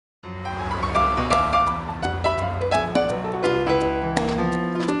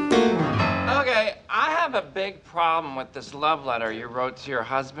have a big problem with this love letter you wrote to your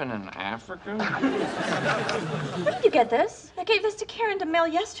husband in Africa. Where did you get this? I gave this to Karen to mail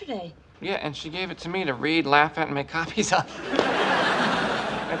yesterday. Yeah, and she gave it to me to read, laugh at, and make copies of.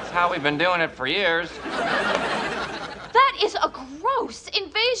 That's how we've been doing it for years. That is a gross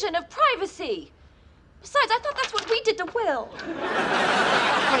invasion of privacy. Besides, I thought that's what we did to Will. Come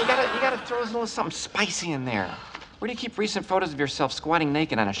on, you gotta throw a little something spicy in there. Where do you keep recent photos of yourself squatting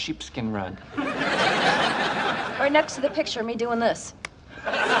naked on a sheepskin rug? Right next to the picture of me doing this.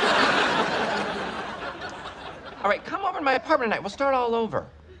 All right, come over to my apartment tonight. We'll start all over.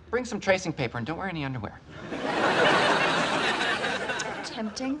 Bring some tracing paper and don't wear any underwear.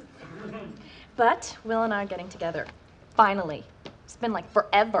 Tempting. But Will and I are getting together. Finally. It's been like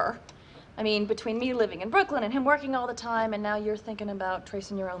forever. I mean, between me living in Brooklyn and him working all the time, and now you're thinking about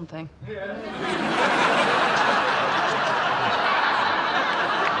tracing your own thing.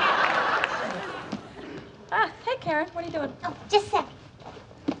 Hey, Karen, what are you doing? Oh, just a sec.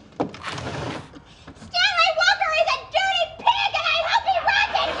 Stanley Walker is a dirty pig, and I hope he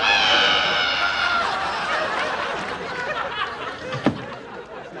rots in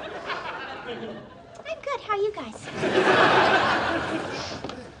hell! I'm good. How are you guys?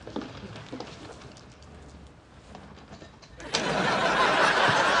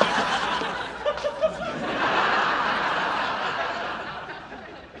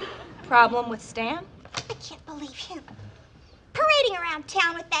 Problem with Stan? I can't believe him. Parading around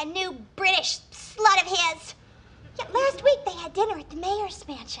town with that new British slut of his. Yet last week they had dinner at the mayor's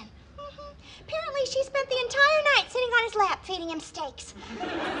mansion. Apparently she spent the entire night sitting on his lap feeding him steaks.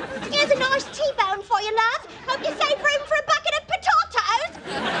 Here's a nice T-bone for you, love. Hope you save room for a bucket of potatoes.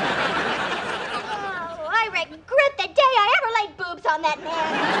 Oh, I regret the day I ever laid boobs on that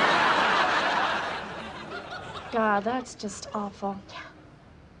man. God, that's just awful.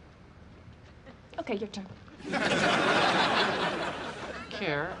 Okay, your turn.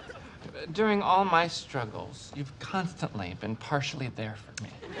 Care, during all my struggles, you've constantly been partially there for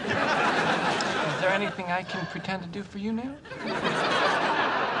me. Is there anything I can pretend to do for you now?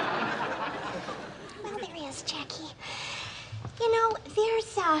 Well, there is, Jackie. You know,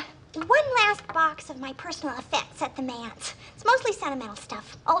 there's one last box of my personal effects at the manse. It's mostly sentimental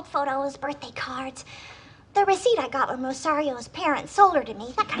stuff. Old photos, birthday cards. The receipt I got when Rosario's parents sold her to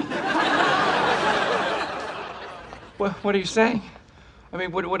me, that kind of thing. What are you saying? I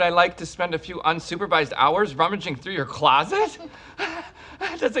mean, would I like to spend a few unsupervised hours rummaging through your closet?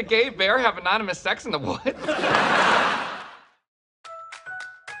 Does a gay bear have anonymous sex in the woods?